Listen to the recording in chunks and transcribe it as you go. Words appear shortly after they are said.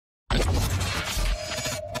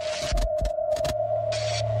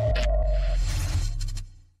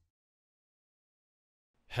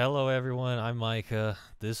Hello, everyone. I'm Micah.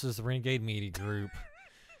 This is the Renegade Media Group.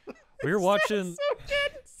 We were watching.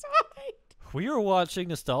 We were watching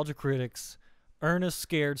Nostalgia Critics. Ernest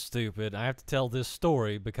Scared Stupid. I have to tell this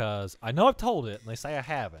story because I know I've told it, and they say I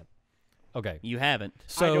haven't. Okay, you haven't.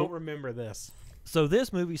 So I don't remember this. So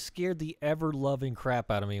this movie scared the ever-loving crap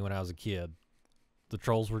out of me when I was a kid. The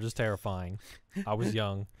trolls were just terrifying. I was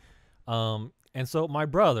young, and so my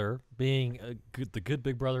brother, being the good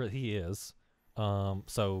big brother that he is.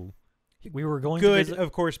 So we were going to visit.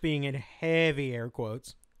 Of course, being in heavy air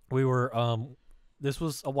quotes. We were, this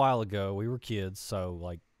was a while ago. We were kids, so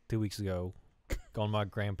like 2 weeks ago, going to my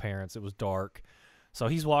grandparents. It was dark. So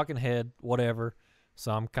he's walking ahead, whatever.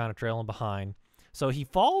 So I'm kind of trailing behind. So he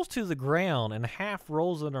falls to the ground and half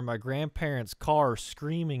rolls under my grandparents' car,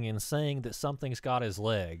 screaming and saying that something's got his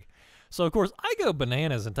leg. So, of course, I go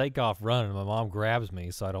bananas and take off running. My mom grabs me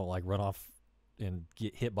so I don't, like, run off and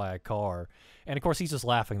get hit by a car. And, of course, he's just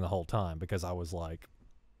laughing the whole time because I was like,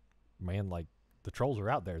 man, like, the trolls are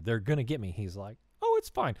out there. They're going to get me. He's like, oh, it's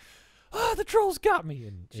fine. Ah, the trolls got me.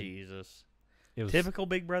 And Jesus. It was Typical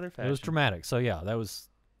Big Brother fashion. It was traumatic. So, yeah,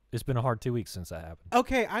 it's been a hard 2 weeks since that happened.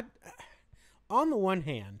 Okay, on the one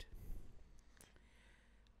hand,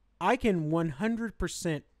 I can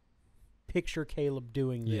 100% picture Caleb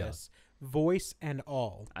doing this, voice and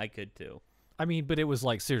all. I could too. I mean, but it was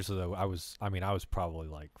like, seriously though, I was probably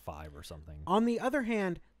like 5 or something. On the other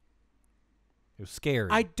hand, it was scary.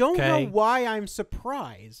 I don't know why I'm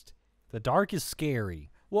surprised. The dark is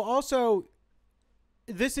scary. Well, also,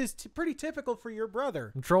 this is pretty typical for your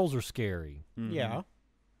brother. And trolls are scary. Mm-hmm. Yeah.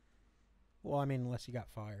 Well, I mean, unless you got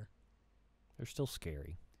fire. They're still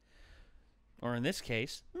scary. Or in this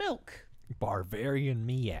case, milk. Barbarian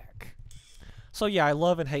Miak. So yeah, I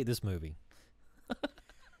love and hate this movie.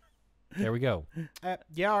 There we go.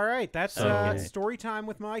 Yeah, all right. That's Okay. story time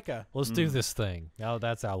with Micah. Let's do this thing. Now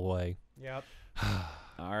that's out of the way. Yep.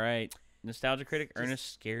 All right. Nostalgia Critic,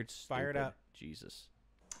 Ernest Scared Stupid. Fire it up. Jesus.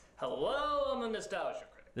 Hello, I'm a Nostalgia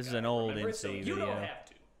Critic. This is an old Remember, NC so you video. don't have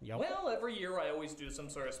to. Yep. Well, every year I always do some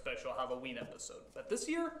sort of special Halloween episode. But this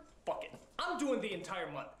year, fuck it. I'm doing the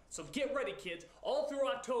entire month. So get ready, kids. All through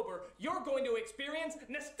October, you're going to experience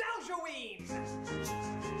Nostalgia-ween!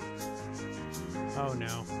 Oh, no.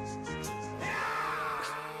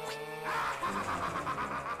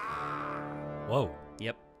 Whoa.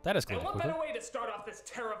 Yep. That And escalated what quickly. better way to start off this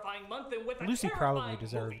terrifying month than with a Lucy terrifying probably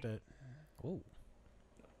deserved movie? it. Whoa.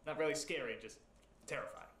 Not really scary, just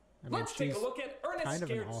terrifying. I mean, Let's take a she's look at Ernest kind of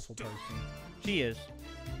an Scared awful Stupid. person. She is.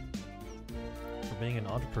 For being an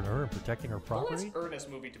entrepreneur and protecting her The last property? Ernest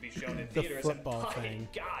movie to be shown in The theaters, football and thing.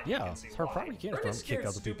 God, Yeah, you can see it's her why. property. You can't Ernest kick Scared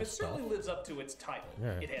other Stupid people's certainly stuff. lives up to its title.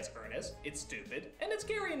 Yeah. It has Ernest, it's stupid, and it's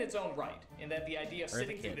scary in its own right. And that the idea of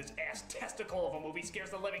sitting through this ass testicle of a movie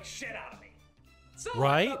scares the living shit out of me. So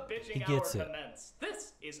Right? let the bitching He gets hour it. commence.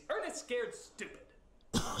 This is Ernest Scared Stupid.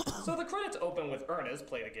 So the credits open with Ernest,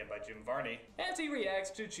 played again by Jim Varney, as he reacts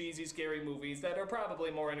to cheesy, scary movies that are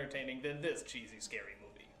probably more entertaining than this cheesy, scary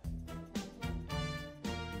movie.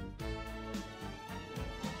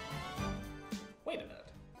 Wait a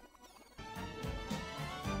minute.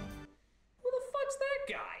 Who the fuck's that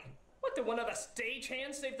guy? What, did one of the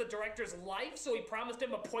stagehands save the director's life so he promised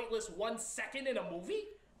him a pointless 1 second in a movie?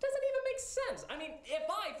 Doesn't even make sense. I mean, if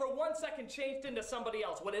I, for 1 second, changed into somebody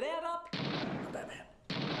else, would it add up? Batman.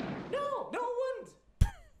 No, it wouldn't.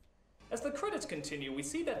 As the credits continue, we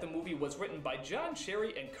see that the movie was written by John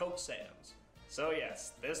Cherry and Coke Sam's. So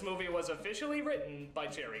yes, this movie was officially written by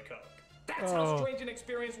Cherry Coke. That's how strange an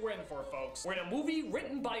experience we're in for, folks. We're in a movie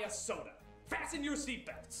written by a soda. Fasten your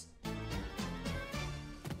seatbelts.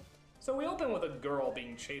 So we open with a girl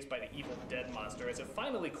being chased by the evil dead monster as it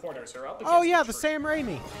finally corners her up against Oh, yeah, a the tree. Sam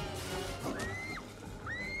Raimi.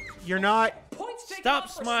 You're not... Points taken Stop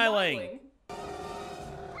off for smiling.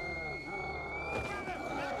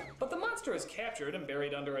 But the monster is captured and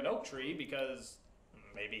buried under an oak tree because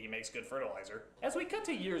maybe he makes good fertilizer. As we cut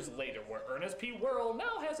to years later, where Ernest P. Worrell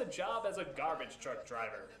now has a job as a garbage truck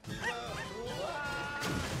driver.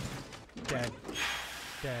 Dead.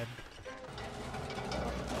 Dead.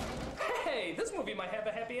 Hey, this movie might have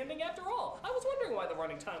a happy ending after all. I was wondering why the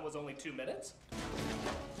running time was only 2 minutes.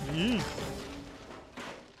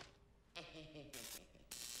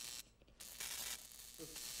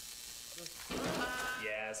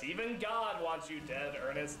 Yes, even God wants you dead,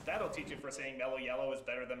 Ernest. That'll teach you for saying Mellow Yellow is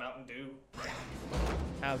better than Mountain Dew.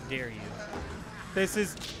 How dare you? This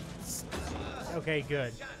is... Okay,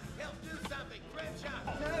 good. Help do something! Red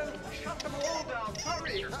shot! No! Shut them all down!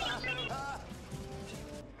 Hurry!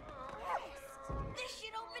 This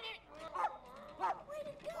should open it. Way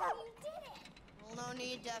to go, you did it. No need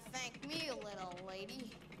need to thank me, little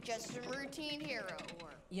lady. Just some routine hero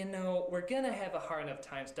work. You know, we're gonna have a hard enough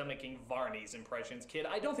time stomaching Varney's impressions, kid.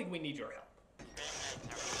 I don't think we need your help.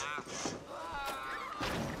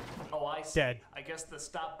 Oh, I see. Dead. I guess the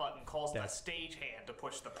stop button calls the stagehand to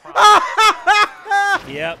push the prompt.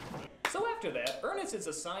 Yep. So after that, Ernest is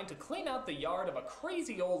assigned to clean out the yard of a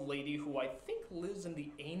crazy old lady who I think lives in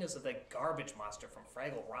the anus of that garbage monster from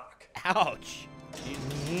Fraggle Rock. Ouch.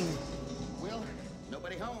 Will,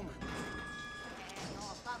 nobody home.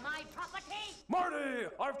 My property! Marty,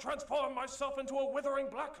 I've transformed myself into a withering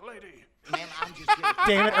black lady. Ma'am, I'm just kidding.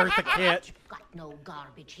 Damn it, Eartha Kitt. Got no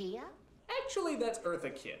garbage here. Actually, that's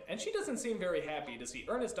Eartha Kitt, and she doesn't seem very happy to see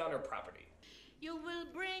Ernest on her property. You will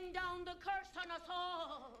bring down the curse on us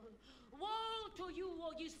all. Woe to you,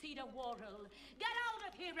 or you see the world. Get out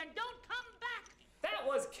of here and don't come back. That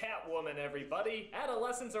was Catwoman, everybody.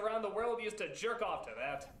 Adolescents around the world used to jerk off to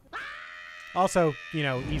that. Also, you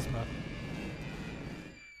know, Yzma.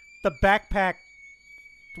 The backpack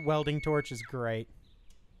welding torch is great.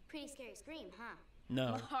 Pretty scary scream, huh?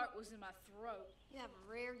 No. My heart was in my throat. You have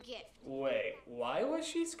a rare gift. Wait, why was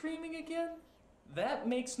she screaming again? That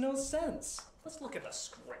makes no sense. Let's look at the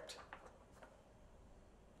script.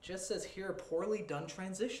 Just says here, poorly done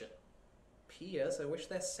transition. P.S. I wish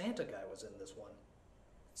that Santa guy was in this one.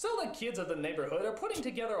 So the kids of the neighborhood are putting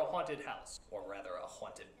together a haunted house, or rather a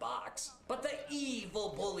haunted box. But the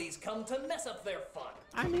evil bullies come to mess up their fun.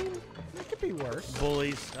 I mean, it could be worse.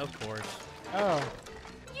 Bullies, of course. Oh.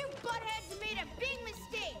 You buttheads made a big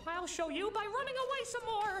mistake. I'll show you by running away some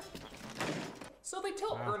more. So they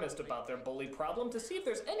tell Ernest about their bully problem to see if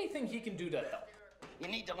there's anything he can do to help. You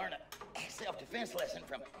need to learn a self-defense lesson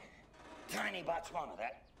from tiny Botswana,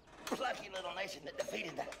 that plucky little nation that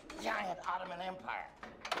defeated the giant Ottoman Empire.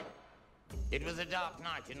 It was a dark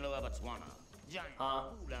night in Lower Botswana.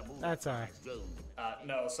 Giant That's all right.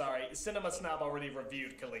 No, sorry. Cinema Snob already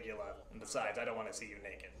reviewed Caligula. And besides, I don't want to see you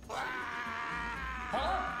naked.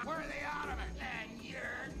 Huh? We're the Ottoman, and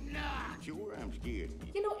you're not. Sure, I'm scared.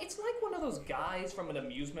 You know, it's like one of those guys from an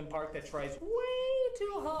amusement park that tries way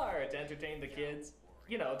too hard to entertain the kids.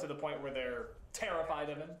 You know, to the point where they're terrified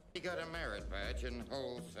of him. He got a merit badge in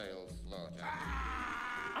wholesale slaughter.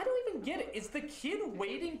 I don't even get it. Is the kid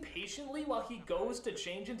waiting patiently while he goes to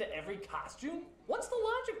change into every costume? What's the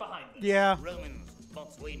logic behind this? Yeah. Romans,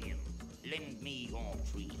 Botswanians, lend me your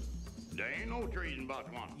tree. There ain't no trees in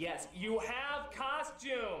Botswana. Yes, you have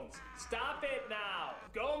costumes. Stop it now.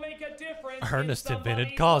 Go make a difference. Ernest in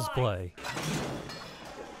invented somebody's cosplay.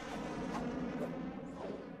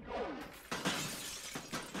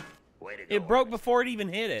 Way to go. It broke before it even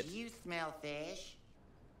hit it. You smell fish?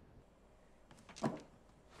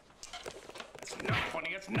 It's not funny,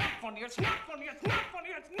 it's not funny, it's not funny, it's not funny,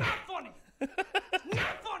 it's not funny. It's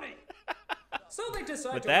not funny. So they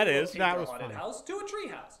decide But to that relocate is- that their was haunted funny. house to a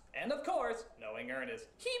treehouse. And of course, knowing Ernest,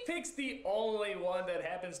 he picks the only one that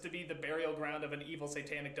happens to be the burial ground of an evil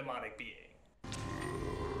satanic demonic being.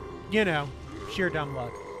 You know, sheer dumb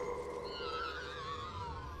luck.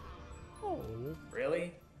 Oh.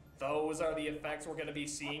 Really? Those are the effects we're going to be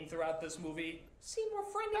seeing throughout this movie? See more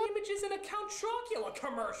frightening images in a Count Chocula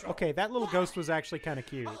commercial. Okay, that little ghost was actually kind of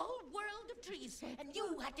cute. A whole world of trees, and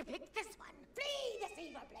you had to pick this one. Flee this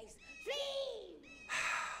evil place. Flee!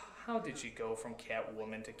 How did she go from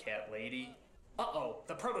Catwoman to Cat Lady? Uh-oh,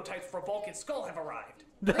 the prototypes for Vulcan's skull have arrived.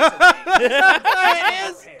 It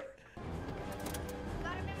is.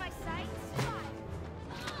 Got him in my sights?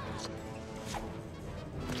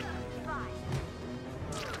 Five.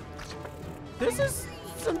 This is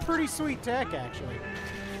some pretty sweet tech, actually.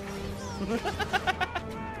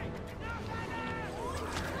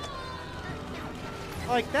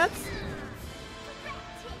 Like, that's...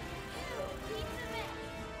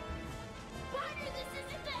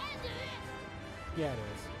 Yeah, it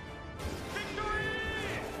is. Victory!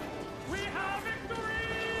 We have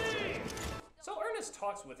victory! So Ernest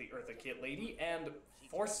talks with the Eartha Kitt lady and,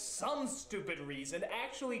 for some stupid reason,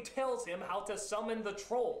 actually tells him how to summon the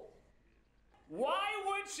troll. Why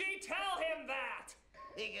would she tell him that?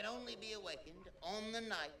 He can only be awakened on the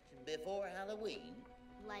night before Halloween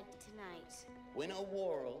Like tonight. when a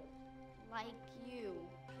world Like you.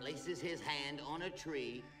 places his hand on a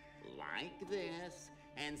tree like this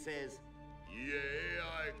and says, "Yea,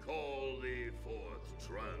 I call thee forth,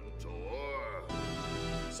 Trantor."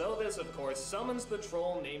 So this, of course, summons the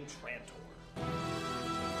troll named Trantor.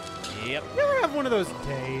 Yep. You ever have one of those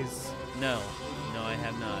days? No, I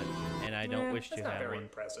have not, and I don't wish That's to not have very one.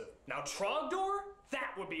 impressive. Now Trogdor?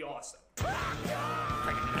 That would be awesome. So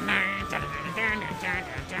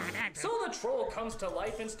the the troll comes to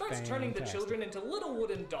life and starts turning the Fantastic. children into little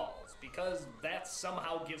wooden dolls, because that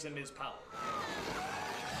somehow gives him his power.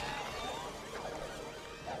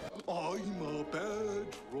 I'm a bad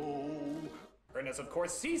troll. Ernest, of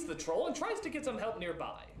course, sees the troll and tries to get some help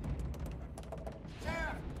nearby.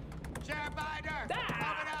 Sheriff Binder! Open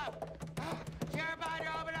up! Sheriff Binder,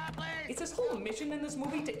 open up, please! Is his whole mission in this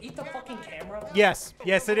movie to eat the fucking camera? Yes,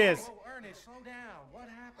 yes, it is. Oh, Ernest, slow down. What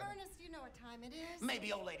happened? Ernest, you know what time it is?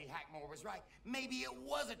 Maybe old lady Hackmore was right. Maybe it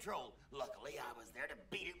was a troll. Luckily, I was there to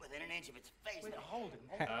beat it within an inch of its face. Wait, hold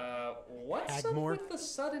it. What's Hackmore? up with the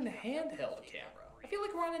sudden handheld camera? I feel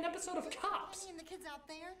like we're on an episode of Cops. And the kids out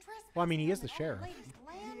there trespassing Well, I mean, he is on the the old sheriff. lady's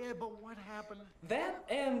land. Yeah, but what happened? That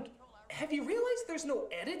and have you realized there's no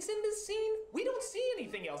edits in this scene? We don't see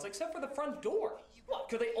anything else except for the front door. What,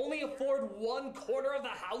 could they only afford one corner of the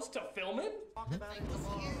house to film in? We let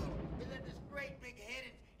this great big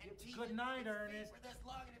head and teeth. Good night, Ernest. With us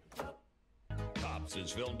logging it. Cops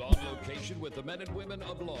is filmed on location with the men and women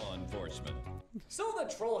of law enforcement. So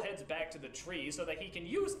the troll heads back to the tree so that he can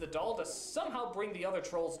use the doll to somehow bring the other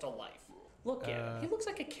trolls to life. Look at him. He looks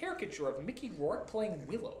like a caricature of Mickey Rourke playing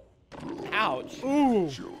Willow. Ouch. Ooh.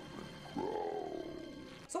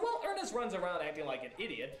 So while Ernest runs around acting like an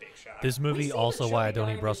idiot, big shot. This movie we see also the why I chubby don't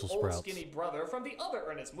guy eat and Brussels his old sprouts. skinny brother from the other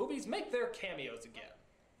Ernest movies make their cameos again.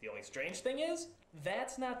 The only strange thing is,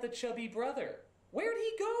 that's not the chubby brother. Where'd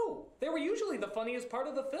he go? They were usually the funniest part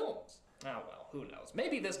of the films. Oh well, who knows?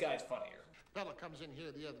 Maybe this guy's funnier. Fella comes in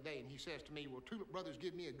here the other day and he says to me, well, Tulip Brothers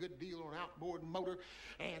give me a good deal on outboard motor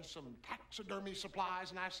and some taxidermy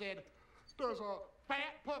supplies. And I said, does a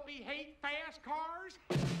fat puppy hate fast cars?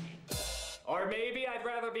 Or maybe I'd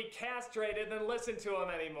rather be castrated than listen to him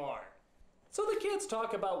anymore. So the kids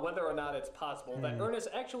talk about whether or not it's possible that Ernest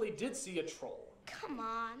actually did see a troll. Come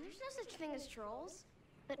on, there's no such thing as trolls.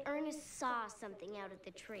 But Ernest saw something out at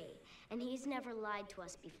the tree, and he's never lied to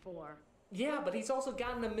us before. Yeah, but he's also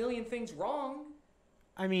gotten a million things wrong.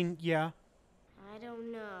 I mean, yeah. I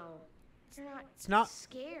don't know. It's not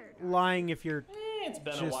scared. lying if you're It's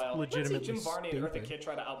been a just while. Let's see legitimately Jim Varney and Eartha stupid. Kitt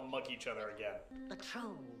try to outmuck each other again. The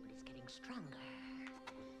troll is getting stronger.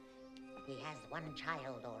 He has one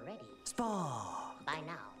child already. Spawn. By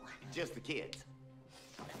now. Just the kids.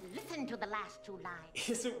 Listen to the last two lines.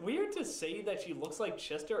 Is it weird to say that she looks like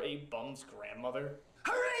Chester A. Bum's grandmother?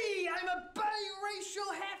 Hooray! I'm a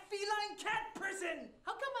biracial half-feline cat person!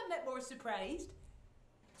 How come I'm not more surprised?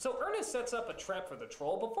 So Ernest sets up a trap for the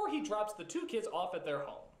troll before he drops the two kids off at their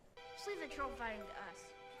home. Just leave the troll fighting to us.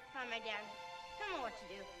 Come on, my dad. I know what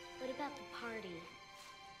to do. What about the party?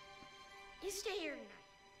 You stay here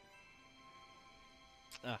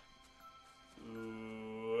tonight.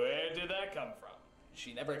 Where did that come from?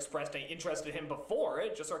 She never expressed any interest in him before,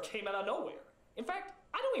 it just sort of came out of nowhere. In fact,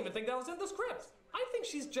 I don't even think that was in the script. I think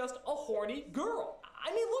she's just a horny girl. I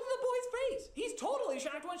mean, look at the boy's face. He's totally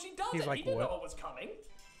shocked when she does He's it. like, He didn't what? know it was coming.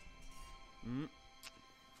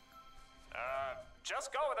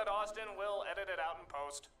 Just go with it, Austin. We'll edit it out in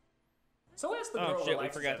post. So as the Oh, girl shit, we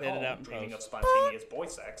relaxes forgot at to edit home, out in dreaming of post. spontaneous boy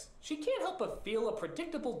sex, she can't help but feel a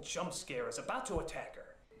predictable jump scare is about to attack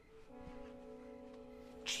her.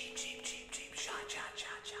 Cheep, cheep, cheep, cheep, shot, shot, shot,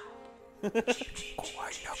 shot. Cheep, cheep, cheep,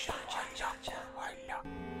 cheep, shot, shot, shot, shot.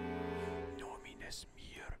 Nomines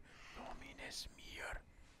mir, nomines mir.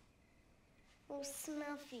 Oh,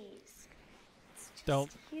 Smuffies.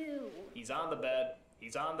 Don't. You. He's on the bed.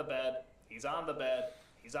 He's on the bed. He's on the bed.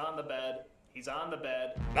 He's on the bed. He's on the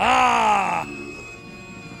bed. Ah!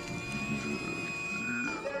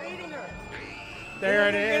 They're eating her! There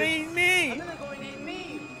it They're is. eating me! And then they're going to eat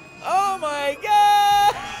me! Oh my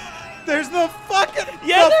god! There's the fucking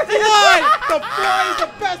Yes, the there is. fly. The fly is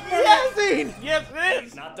the best part Yes. of the scene. Yes, it He's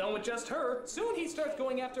is! not done with just her. Soon he starts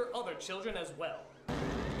going after other children as well.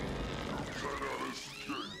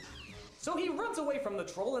 So he runs away from the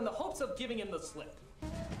troll in the hopes of giving him the slip.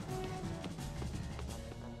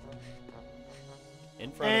 In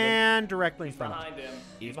front of him. And directly in He's front of behind him.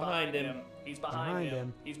 He's behind him. He's behind Behind him.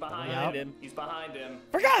 him. He's behind Behind him. him. He's behind him.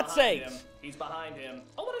 For He's God's behind sakes! him. He's behind him.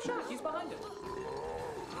 Oh, what a shot. He's behind him.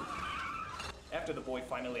 After the boy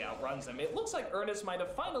finally outruns him, it looks like Ernest might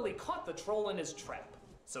have finally caught the troll in his trap.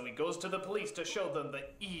 So he goes to the police to show them the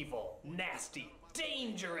evil, nasty,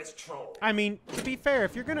 dangerous troll. I mean, to be fair,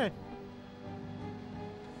 if you're gonna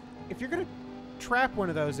trap one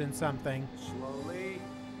of those in something, Slowly.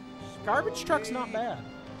 garbage truck's not bad.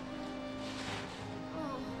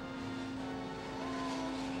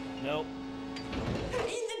 Nope. In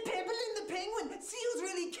the pebble and the penguin, seals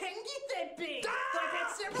really can get that big! I've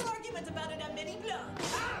had several arguments about it on many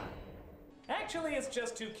blogs. Actually, it's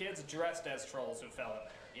just two kids dressed as trolls who fell in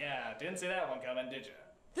there. Yeah, didn't see that one coming, did you?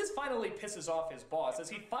 This finally pisses off his boss as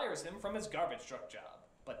he fires him from his garbage truck job.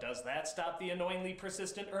 But does that stop the annoyingly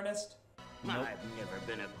persistent Ernest? Nope. I've never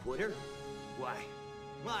been a quitter. Why,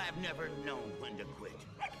 I've never known when to quit.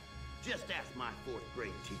 Just ask my 4th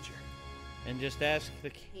grade teacher. And just ask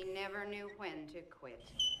the... He never knew when to quit.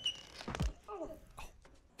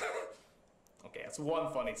 Okay, that's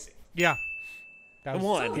one funny scene. Yeah. That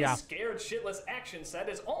was So yeah. his scared shitless action set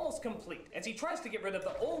is almost complete as he tries to get rid of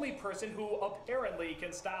the only person who apparently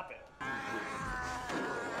can stop it.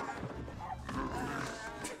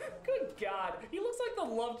 Good God, he looks like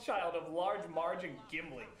the love child of Large Marge and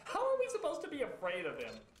Gimli. How are we supposed to be afraid of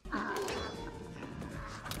him?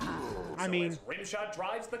 I mean, as Rimshot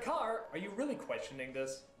drives the car, are you really questioning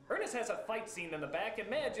this? Ernest has a fight scene in the back and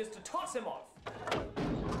manages to toss him off.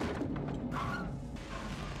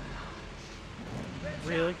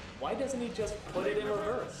 Really? Why doesn't he just put it in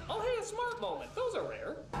reverse? Oh, hey, a smart moment. Those are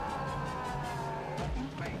rare.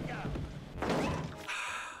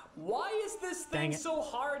 Why is this thing so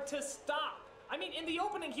hard to stop? I mean, in the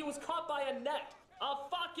opening, he was caught by a net. A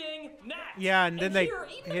fucking net. Yeah, and then they here,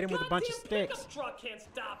 hit him with a bunch of goddamn sticks. Pickup truck can't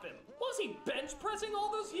stop him. Was he bench pressing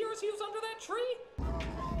all those years he was under that tree?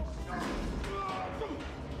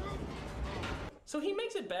 So he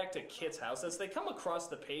makes it back to Kit's house as they come across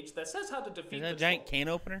the page that says how to defeat Is that a the giant can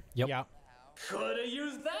opener? Yep. Yeah. Coulda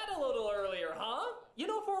used that a little earlier, huh? You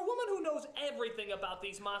know, for a woman who knows everything about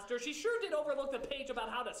these monsters, she sure did overlook the page about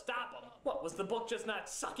how to stop them. What, was the book just not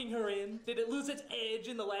sucking her in? Did it lose its edge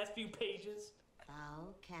in the last few pages?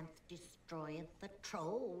 Thou canst destroy the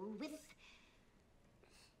troll with...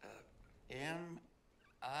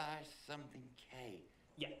 M-I something K.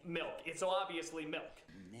 Yeah, milk. It's obviously milk.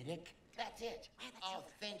 Midic? That's it.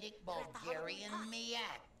 Authentic Bulgarian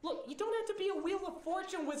Miak. Look, you don't have to be a Wheel of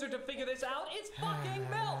Fortune wizard to figure this out. It's fucking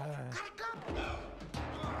milk.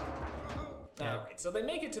 Alright, so they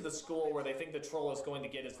make it to the school where they think the troll is going to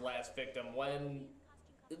get his last victim when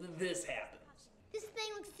this happens. This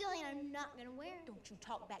thing looks silly and I'm not gonna wear it. Don't you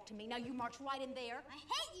talk back to me. Now you march right in there. I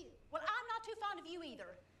hate you. Well, I'm not too fond of you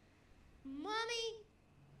either. Mommy,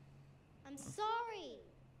 I'm sorry.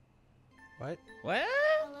 What? What?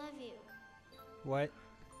 I love you. What?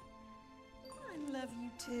 I love you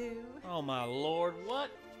too. Oh my lord,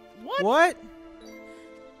 what? What?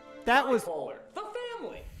 That was Bipolar. The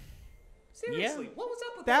family. Seriously, what was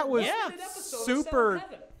up with that was one-minute episode of super.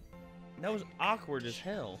 Seventh Heaven? That was awkward as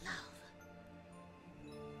hell.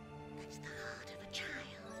 That's the heart of a child.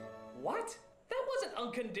 What? That wasn't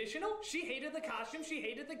unconditional. She hated the costume, she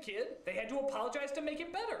hated the kid. They had to apologize to make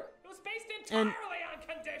it better. It was based entirely on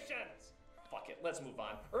conditions. Fuck it, let's move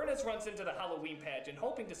on. Ernest runs into the Halloween pageant,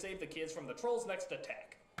 hoping to save the kids from the troll's next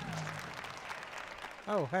attack.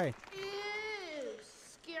 Oh, hey. Ew,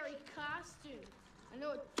 scary costume. I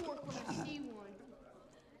know a dork when I see one.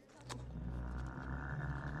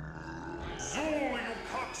 Zoo, you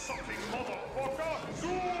cocksucking motherfucker!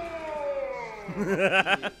 Zoo!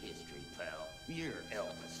 History, pal. You're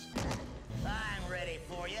Elvis. I'm ready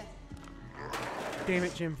for you. Damn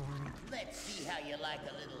it, Jim. Let's see how you like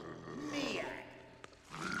a little Miak.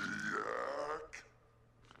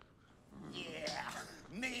 Yeah,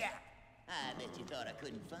 Miak. I bet you thought I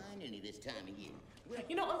couldn't find any this time of year.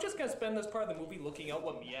 You know, I'm just gonna spend this part of the movie looking out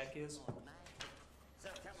what Miak is. So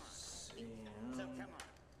come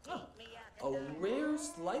on. A rare,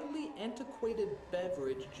 slightly antiquated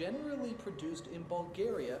beverage generally produced in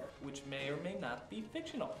Bulgaria, which may or may not be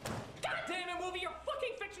fictional. God damn it, movie! Your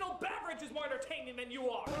fucking fictional beverage is more entertaining than you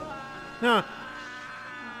are! Huh.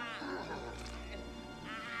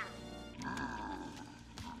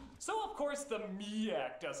 So, of course, the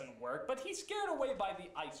Miak doesn't work, but he's scared away by the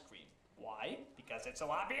ice cream. Why? Because it's so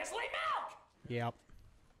obviously milk! Yep.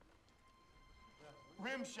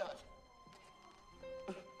 Rimshot.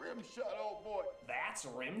 Rimshot, oh boy. That's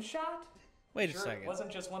Rimshot? Wait a Sure, second. It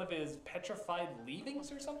wasn't just one of his petrified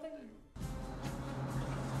leavings or something?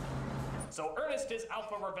 So Ernest is out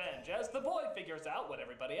for revenge as the boy figures out what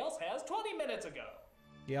everybody else has 20 minutes ago.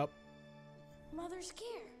 Yep. Mother's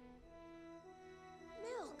care.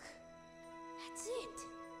 Milk. That's it.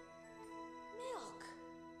 Milk.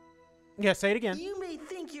 Yeah, say it again. You may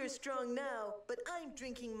think you're strong now, but I'm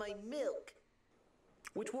drinking my milk.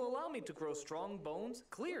 Which will allow me to grow strong bones,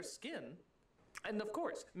 clear skin, and of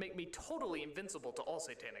course, make me totally invincible to all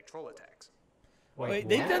satanic troll attacks. Wait,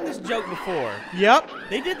 they've done this joke before. Yep.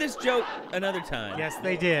 They did this joke another time. Yes,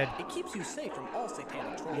 they did. It keeps you safe from all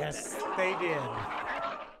satanic troll Yes, attacks. they did.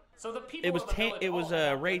 So the people It was of the village all have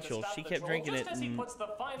outfit to Rachel. stop She the kept troll drinking just it, as he and puts the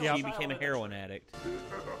final she child became a in the heroin addict.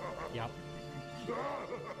 Yep.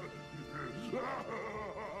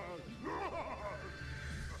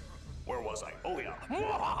 Where was I? Oh, yeah.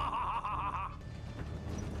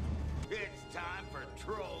 It's time for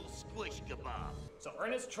Troll Squish Kebab. So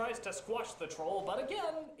Ernest tries to squash the troll, but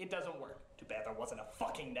again, it doesn't work. Too bad there wasn't a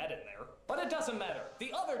fucking net in there. But it doesn't matter.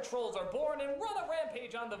 The other trolls are born and run a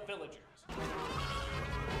rampage on the villagers.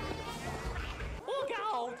 Look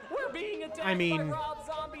out! We're being attacked by Rob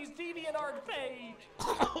Zombie's DeviantArt page!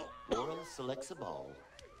 Laurel selects a ball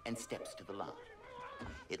and steps to the line.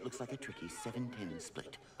 It looks like a tricky 7-10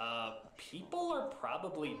 split. People are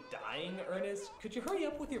probably dying, Ernest. Could you hurry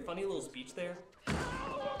up with your funny little speech there?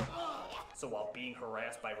 So while being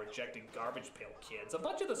harassed by rejected garbage pail kids, a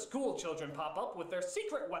bunch of the school children pop up with their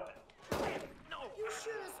secret weapon. You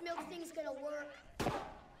sure this milk thing's gonna work?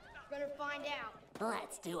 Better find out.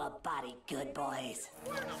 Let's do a body good, boys.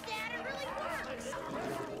 Works, Dad, it really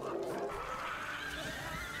works.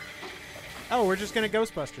 Oh, we're just gonna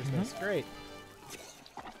Ghostbusters this. Great.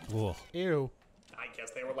 Whoa. Ew. I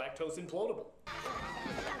guess they were lactose implodable.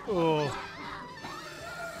 Oh.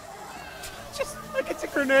 Just look, it's a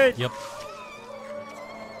grenade. Yep.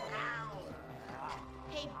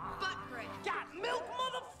 Hey, butt crack. Got milk,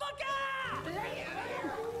 motherfucker!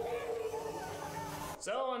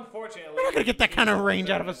 So unfortunately, We're not gonna get that kind of range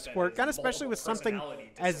out of a squirt gun, especially with something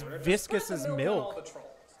as viscous as milk.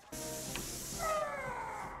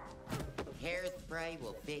 Hairspray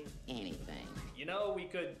will fix anything. You know, we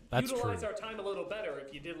could That's utilize true. our time a little better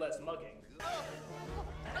if you did less mugging.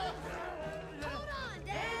 Hold on,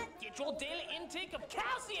 Dad. Get your daily intake of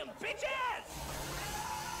calcium, bitches!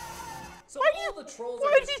 So all the trolls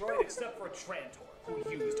are destroyed except for Trantor, who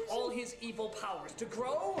used all his evil powers to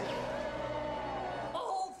grow a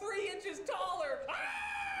whole 3 inches taller.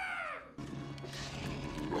 Ah!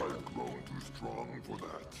 I've grown too strong for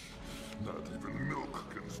that. Not even milk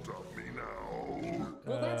can stop me now.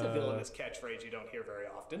 Well, that's a villainous catchphrase you don't hear very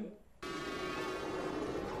often.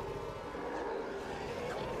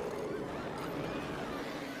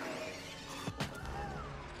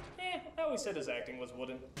 I always said his acting was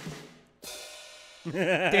wooden.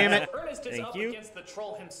 Damn it. Ernest is up against the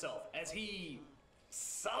troll himself, as he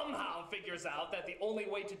somehow figures out that the only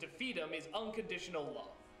way to defeat him is unconditional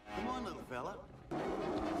love. Come on, little fella.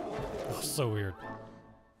 Oh, so weird.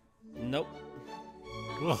 Nope.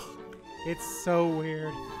 Ugh. It's so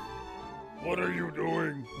weird. What are you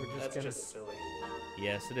doing? That's just silly.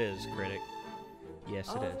 Yes, it is, Critic. Yes,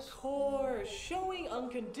 it is. Of course, showing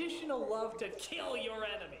unconditional love to kill your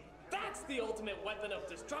enemy. That's the ultimate weapon of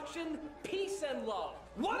destruction, peace, and love.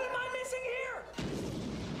 What am I missing here?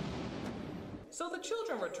 So the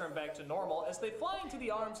children return back to normal as they fly into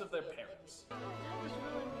the arms of their parents. That was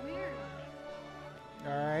really weird.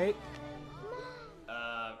 All right.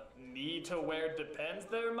 Need to wear depends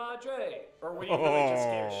there, Madre? Or were you really just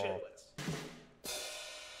scared shitless?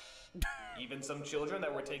 Even some children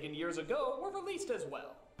that were taken years ago were released as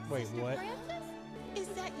well. Wait, what? Francis? Is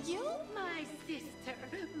that you? My sister.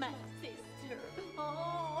 My sister.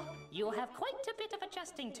 Oh. You'll have quite a bit of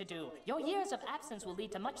adjusting to do. Your years of absence will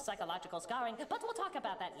lead to much psychological scarring, but we'll talk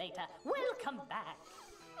about that later. Welcome back.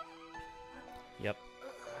 Yep.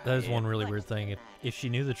 That is one really weird thing. If she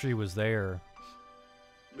knew the tree was there,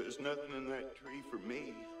 There's nothing in that tree for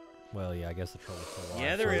me. well, yeah, I guess the troll is still alive.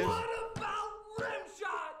 Yeah, there is. What about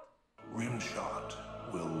Rimshot? Rimshot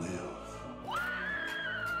will live.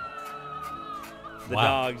 The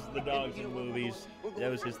dogs in the movies. That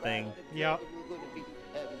was his thing. Yep.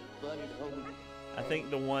 I think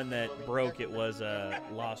the one that broke it was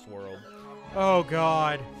Lost World. Oh,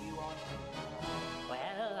 God.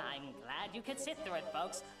 Well, I'm glad you could sit through it,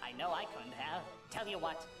 folks. I know I couldn't have. Tell you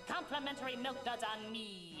what, complimentary milk duds on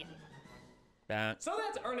me. So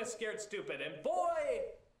that's Ernest Scared Stupid, and boy,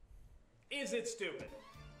 is it stupid.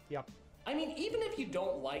 Yep. I mean, even if you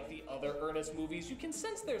don't like the other Ernest movies, you can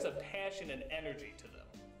sense there's a passion and energy to them.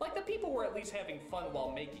 Like the people were at least having fun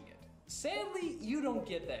while making it. Sadly, you don't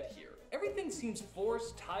get that here. Everything seems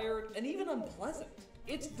forced, tired, and even unpleasant.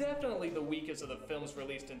 It's definitely the weakest of the films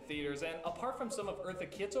released in theaters, and apart from some of Eartha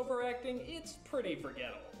Kitt's overacting, it's pretty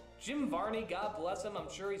forgettable. Jim Varney, God bless him, I'm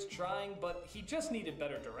sure he's trying, but he just needed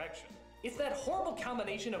better direction. It's that horrible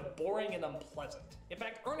combination of boring and unpleasant. In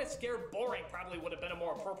fact, Ernest Scared Boring probably would have been a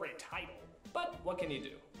more appropriate title. But what can you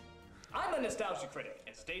do? I'm a nostalgia critic,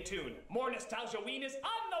 and stay tuned. More Nostalgia Ween is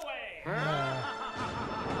on the way!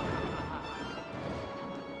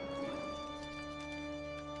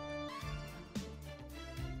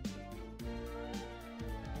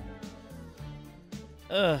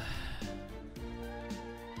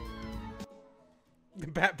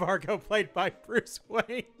 Bat Bargo played by Bruce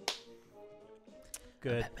Wayne.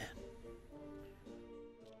 Good.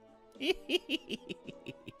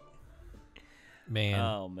 Man.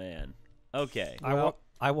 Oh, man. Okay.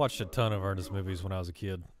 I watched a ton of Ernest movies when I was a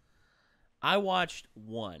kid. I watched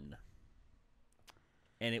one,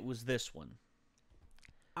 and it was this one.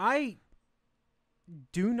 I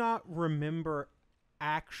do not remember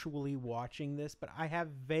actually watching this, but I have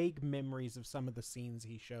vague memories of some of the scenes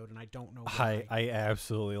he showed, and I don't know why. I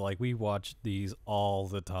absolutely we watched these all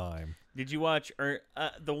the time. Did you watch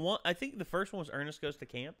the one? I think the first one was Ernest Goes to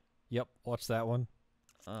Camp. Yep, watch that one.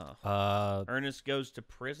 Oh. Ernest Goes to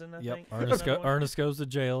Prison. I think. Ernest Goes to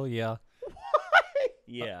Jail. Yeah.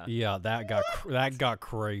 Yeah. Yeah, that got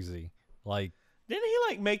crazy. Like, didn't he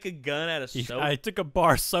like make a gun out of soap? I took a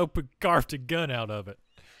bar of soap and carved a gun out of it.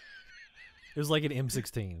 It was like an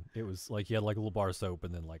M16. It was like he had like a little bar of soap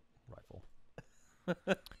and then like rifle.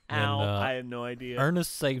 Ow! I have no idea.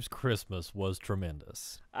 Ernest Saves Christmas was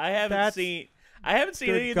tremendous. I haven't seen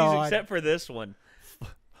any of these except for this one.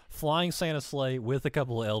 Flying Santa sleigh with a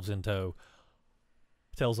couple of elves in tow.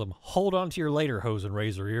 Tells them, hold on to your later hose and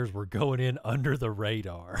razor ears. We're going in under the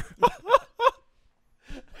radar.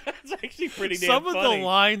 That's actually pretty damn funny. Some of the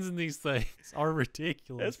lines in these things are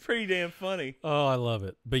ridiculous. That's pretty damn funny. Oh, I love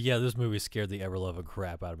it. But yeah, this movie scared the ever-loving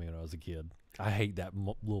crap out of me when I was a kid. I hate that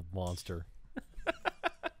little monster.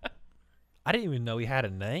 I didn't even know he had a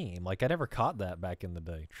name. Like, I never caught that back in the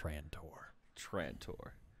day.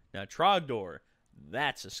 Trantor. Now, Trogdor,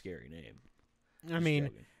 that's a scary name. I mean,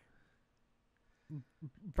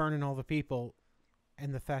 burning all the people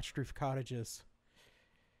and the thatched roof cottages.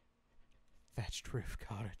 Thatched roof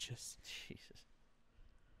cottages. Jesus.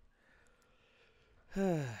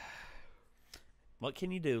 What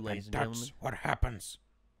can you do, ladies and gentlemen? That's what happens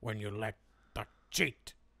when you let the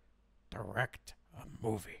cheat direct a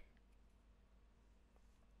movie.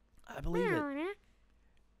 I believe it.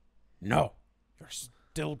 No, you're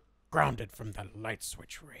still grounded from the light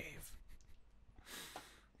switch rave.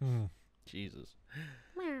 Jesus.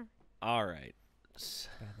 All right.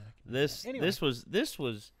 This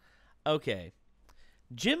was okay.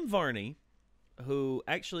 Jim Varney, who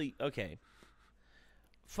actually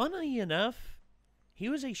funnily enough, he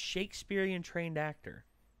was a Shakespearean trained actor.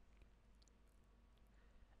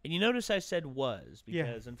 And you notice I said was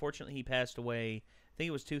because unfortunately he passed away. I think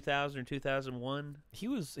it was 2000 or 2001. He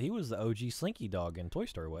was the OG Slinky Dog in Toy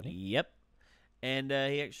Story, wasn't he? Yep. And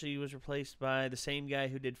he actually was replaced by the same guy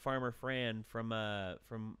who did Farmer Fran from The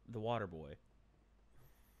Waterboy.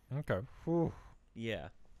 Okay. Whew. Yeah.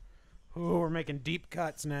 Ooh, we're making deep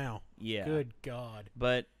cuts now. Yeah. Good God.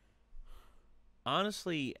 But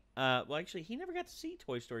honestly, actually, he never got to see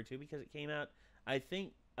Toy Story 2 because it came out, I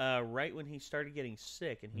think, right when he started getting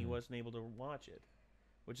sick, and he wasn't able to watch it,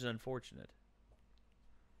 which is unfortunate.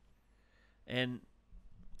 And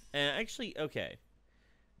actually, okay,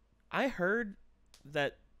 I heard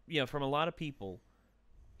that from a lot of people,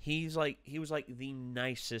 he was like the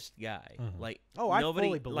nicest guy. Like I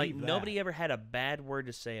fully believe that. Nobody ever had a bad word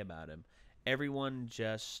to say about him. Everyone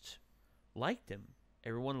just liked him.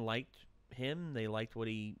 Everyone liked him. They liked what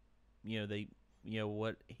he,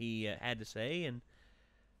 what he had to say, and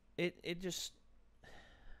it just.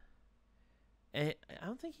 And I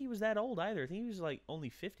don't think he was that old either. I think he was like only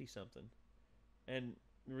 50-something. And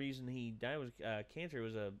the reason he died was cancer. It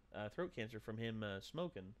was a throat cancer from him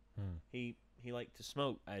smoking. He liked to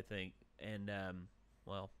smoke, I think. And,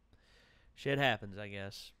 well, shit happens, I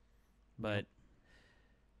guess. But,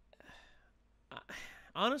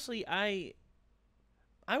 honestly, I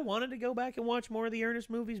wanted to go back and watch more of the Ernest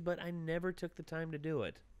movies, but I never took the time to do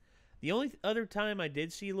it. The only other time I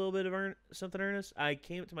did see a little bit of something Ernest, I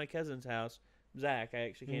came to my cousin's house. Zach, I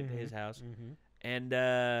actually came to his house. And,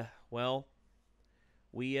 well,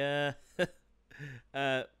 we, I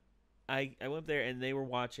went there and they were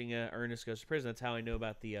watching Ernest Goes to Prison. That's how I know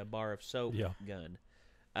about the bar of soap gun.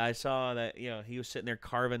 I saw that he was sitting there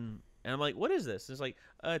carving, and I'm like, "What is this?" And it's like,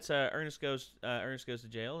 "It's Ernest Goes to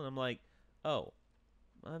Jail." And I'm like, "Oh,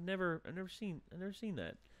 I've never seen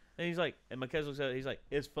that." And he's like, and my cousin looks at it. He's like,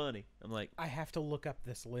 "It's funny." I'm like, I have to look up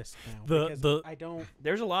this list now because I don't.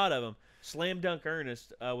 There's a lot of them. Slam Dunk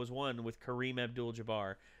Ernest was one with Kareem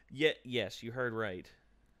Abdul-Jabbar. Yes, you heard right.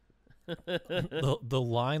 the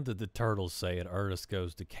line that the turtles say at Ernest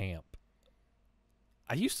Goes to Camp,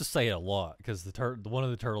 I used to say it a lot because one of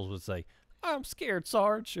the turtles would say, "I'm scared,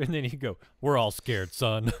 Sarge," and then he'd go, "We're all scared,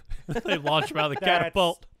 son." They launch him out of the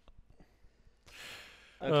catapult.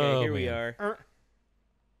 Okay, here we are.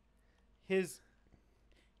 His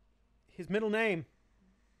middle name,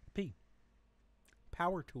 P.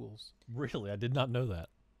 Power Tools. Really, I did not know that.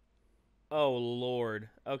 Oh Lord.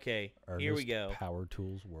 Okay, Ernest here we go. Power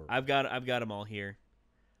Tools work. I've got them all here.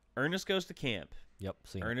 Ernest Goes to Camp. Yep,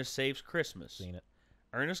 seen Ernest Saves Christmas. Seen it.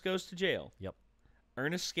 Ernest Goes to Jail. Yep.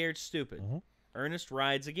 Ernest Scared Stupid. Ernest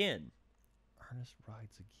Rides Again. Ernest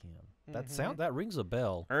Rides Again. That rings a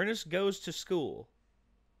bell. Ernest Goes to School.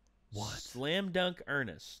 What? Slam Dunk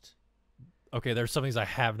Ernest. Okay, there's some things I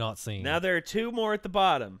have not seen. Now there are 2 more at the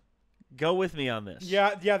bottom. Go with me on this.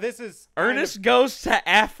 Yeah, this is... Ernest Goes to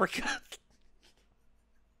Africa.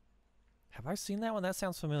 Have I seen that one? That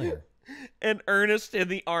sounds familiar. And Ernest in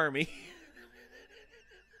the Army.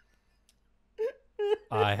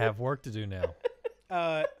 I have work to do now.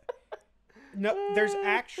 No, there's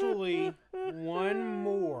actually one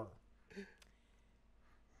more.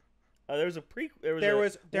 There was a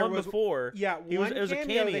one before. Yeah, it was a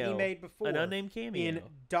cameo that he made before. An unnamed cameo. In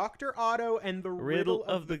Dr. Otto and the Riddle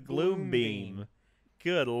of the Gloom Beam.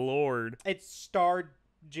 Good Lord. It starred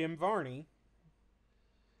Jim Varney.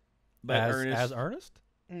 But as Ernest?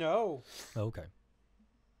 No. Okay.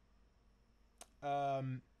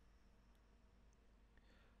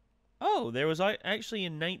 Oh, there was actually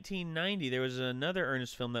in 1990, there was another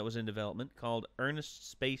Ernest film that was in development called Ernest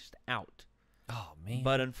Spaced Out. Oh, man.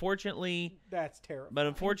 But unfortunately... That's terrible. But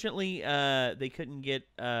unfortunately, they couldn't get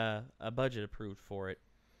a budget approved for it.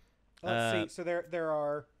 Let's see. So there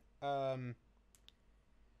are...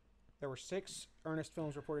 there were 6 Ernest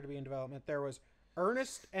films reported to be in development. There was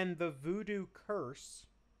Ernest and the Voodoo Curse.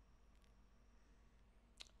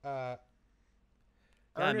 God,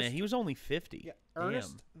 Ernest, man, he was only 50. Yeah,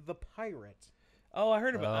 Ernest the Pirate. Oh, I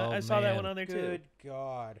heard about I saw that one on there, too. Good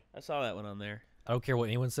God. I saw that one on there. I don't care what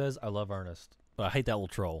anyone says. I love Ernest. But I hate that little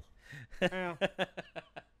troll.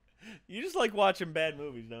 You just like watching bad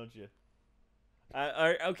movies, don't you?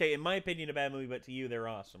 Okay, in my opinion, a bad movie, but to you, they're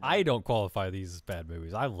awesome. Right? I don't qualify these as bad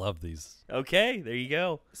movies. I love these. Okay, there you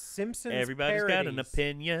go. Simpsons Everybody's parodies. got an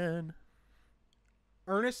opinion.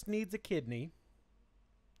 Ernest Needs a Kidney.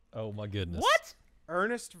 Oh, my goodness. What?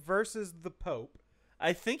 Ernest versus the Pope.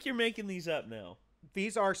 I think you're making these up now.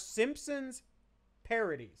 These are Simpsons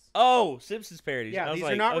parodies. Oh, Simpsons parodies. Yeah, these are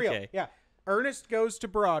like, not okay. real. Yeah. Ernest Goes to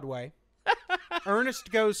Broadway.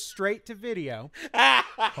 Ernest Goes Straight to Video.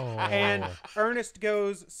 And Ernest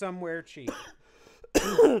Goes Somewhere Cheap.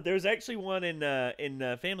 There's actually one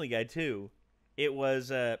in Family Guy, too. It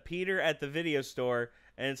was Peter at the video store,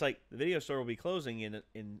 and it's like, the video store will be closing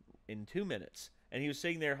in 2 minutes. And he was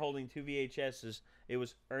sitting there holding 2 VHSs. It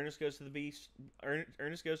was Ernest Goes to the Beach.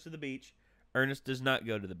 Ernest Goes to the Beach. Ernest Does Not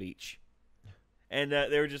Go to the Beach. And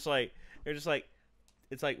they were just like, it's like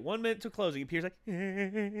 1 minute to closing. Peter's like,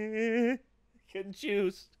 couldn't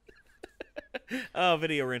choose. Oh,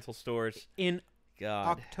 video rental stores. In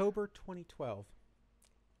God. October 2012,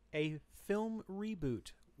 a film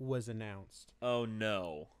reboot was announced. Oh,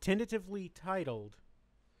 no. Tentatively titled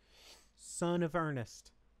Son of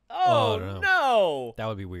Ernest. Oh, no. That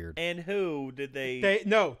would be weird. And who did they...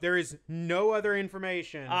 No, there is no other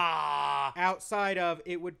information outside of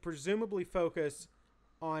it would presumably focus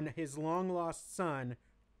on his long-lost son,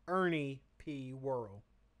 Ernie P. Worrell.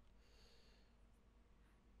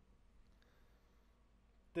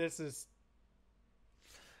 This is...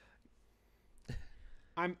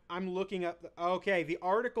 I'm looking up... Okay, the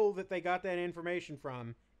article that they got that information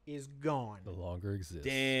from is gone. No longer exists.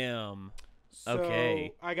 Damn. So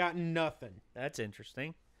Okay. I got nothing. That's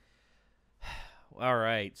interesting. All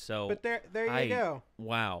right, so... But there you go.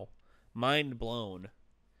 Wow. Mind blown.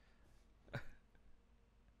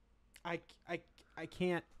 I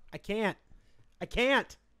can't.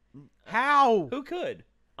 How? Who could?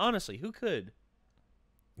 Honestly, who could?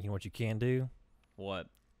 You know what you can do? What?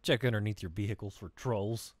 Check underneath your vehicles for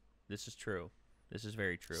trolls. This is true. This is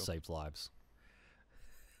very true. Saves lives.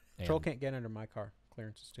 Troll can't get under my car.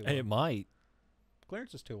 Clearance is too low. It might.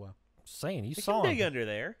 Clearance is too low. Saying you He saw can him. dig under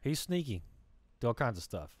there. He's sneaky. Do all kinds of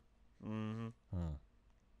stuff. Mm-hmm.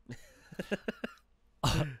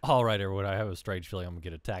 All right, everyone. I have a strange feeling I'm gonna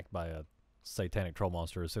get attacked by a satanic troll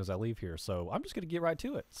monster as soon as I leave here. So I'm just gonna get right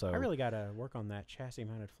to it. So I really gotta work on that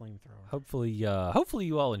chassis-mounted flamethrower. hopefully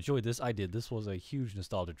you all enjoyed this. I did. This was a huge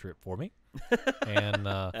nostalgia trip for me. And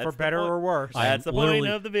for better or worse. That's the point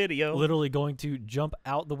of the video. Literally going to jump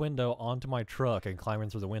out the window onto my truck and climb in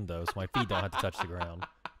through the window so my feet don't have to touch the ground.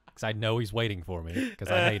 Because I know he's waiting for me because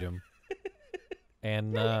I hate him.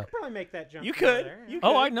 And you could probably make that jump. You could.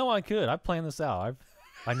 Oh, I know I could. I planned this out.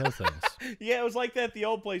 I know things. Yeah, it was like that at the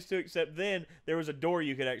old place too, except then there was a door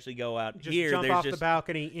you could actually go out. Just Here, jump there's off just, the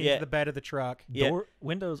balcony into the bed of the truck. Yeah.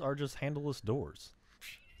 Windows are just handleless doors.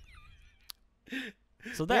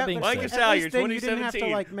 So that being Mike said, Salyer,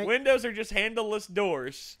 2017. Windows are just handleless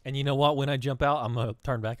doors. And you know what? When I jump out, I'm gonna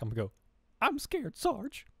turn back. I'm gonna go. I'm scared,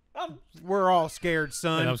 Sarge. We're all scared,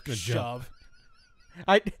 son. And I was gonna jump.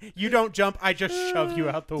 You don't jump. I just shove you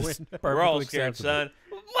out the window. We're all scared, son.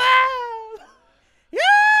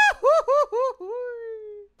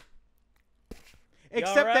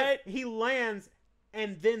 Except right? that he lands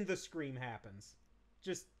and then the scream happens.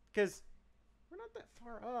 Just because we're not that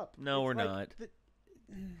far up. No, It's we're like not.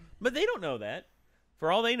 But they don't know that.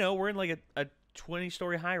 For all they know, we're in like a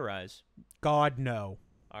 20-story high-rise. God, no.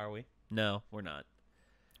 Are we? No, we're not.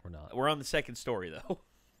 We're not. We're on the second story, though.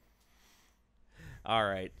 All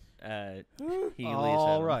right.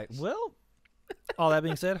 All right. Well, all that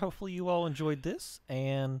being said, hopefully you all enjoyed this,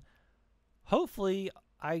 and hopefully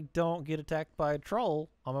I don't get attacked by a troll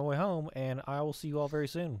on my way home, and I will see you all very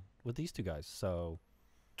soon with these two guys. So,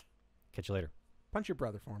 catch you later. Punch your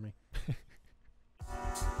brother for me.